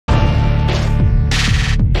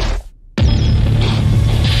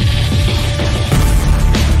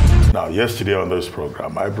yesterday on this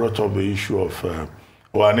program, I brought up the issue of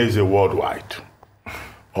Ohaneze Worldwide.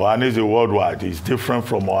 Ohaneze Worldwide is different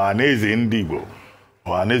from Ohaneze Ndi-Igbo.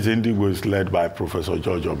 Ohaneze Ndi-Igbo is led by Professor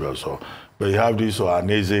George Obi, but you have this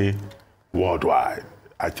Ohaneze Worldwide,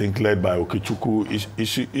 I think led by Okechukwu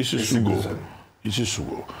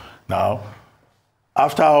Isisugo. Now,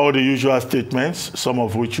 after all the usual statements, some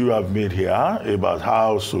of which you have made here about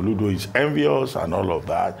how Soludo is envious and all of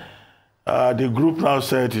that, the group now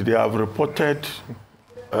said they have reported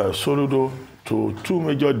Soludo to two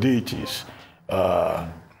major deities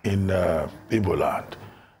in Igbo land,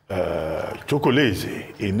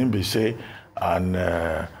 Chokoleze in Nimbise and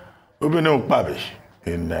Ubene Ukpabe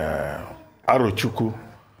in Arochukwu.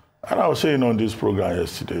 And I was saying on this program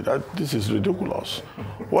yesterday that this is ridiculous.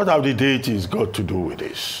 What have the deities got to do with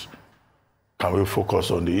this? Can we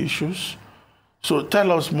focus on the issues? So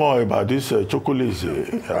tell us more about this Chokoleze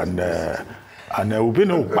and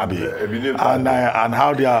Ubene Ukpabe and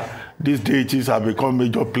how these deities have become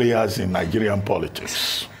major players in Nigerian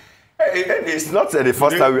politics. It's not the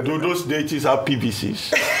first time. Do those deities have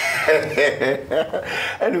PVCs?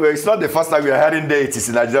 Anyway, it's not the first time we are hearing deities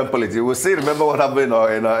in Nigerian politics. We'll still remember what happened in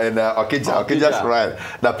Okija Shrine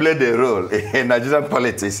that played a role in Nigerian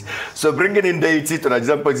politics. So bringing in deity to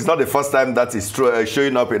Nigerian politics is not the first time that is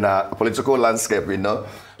showing up in a political landscape, you know.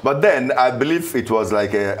 But then I believe it was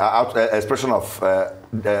like an expression of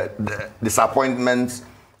disappointment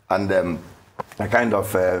and a kind of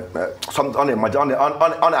some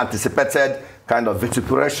unanticipated kind of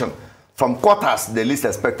vituperation from quarters they least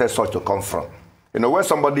expected such to come from. You know, when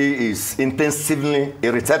somebody is intensively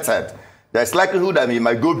irritated, there's likelihood that he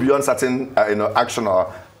might go beyond certain action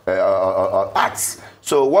or acts.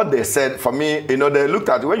 So what they said, for me, you know, they looked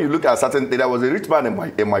at, when you look at certain thing, there was a rich man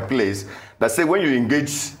in my place that said when you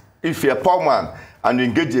engage, if you're a poor man and you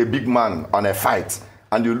engage a big man on a fight,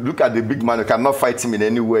 and you look at the big man, you cannot fight him in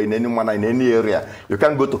any way, in any manner, in any area. You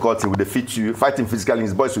can't go to court, he will defeat you, fight him physically,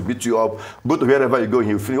 his boys will beat you up, go to wherever you go,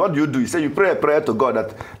 he will finish. What do? You say you pray a prayer to God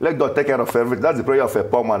that let God take care of everything. That's the prayer of a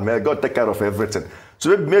poor man. May God take care of everything.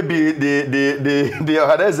 So maybe the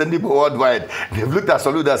Ohaneze Ndi-Igbo Worldwide, they've looked at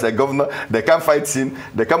Soludo as a governor, they can't fight him,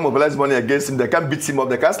 they can't mobilize money against him, they can't beat him up,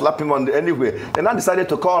 they can't slap him on anywhere. They now decided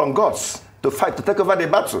to call on gods to fight, to take over the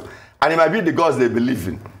battle. And it might be the gods they believe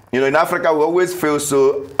in. You know, in Africa, we always feel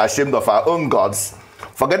so ashamed of our own gods,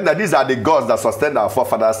 forgetting that these are the gods that sustained our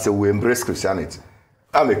forefathers till we embrace Christianity.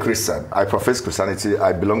 I'm a Christian. I profess Christianity.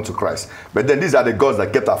 I belong to Christ. But then these are the gods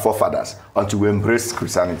that kept our forefathers until we embrace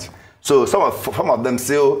Christianity. So some of them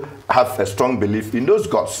still have a strong belief in those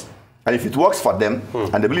gods. And if it works for them,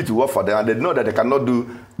 and they believe it works for them, and they know that they cannot do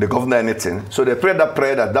the governor anything, so they pray that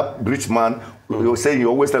prayer that rich man will say, you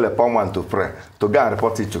always tell a poor man to pray, to go and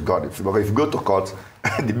report it to God. If you go to court,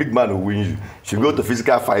 the big man will win you. If you go to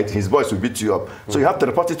physical fight, his boys will beat you up. So you have to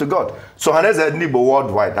report it to God. So Ohaneze Ndi-Igbo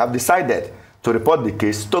Worldwide have decided to report the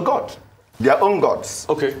case to God, their own gods.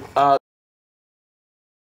 Okay.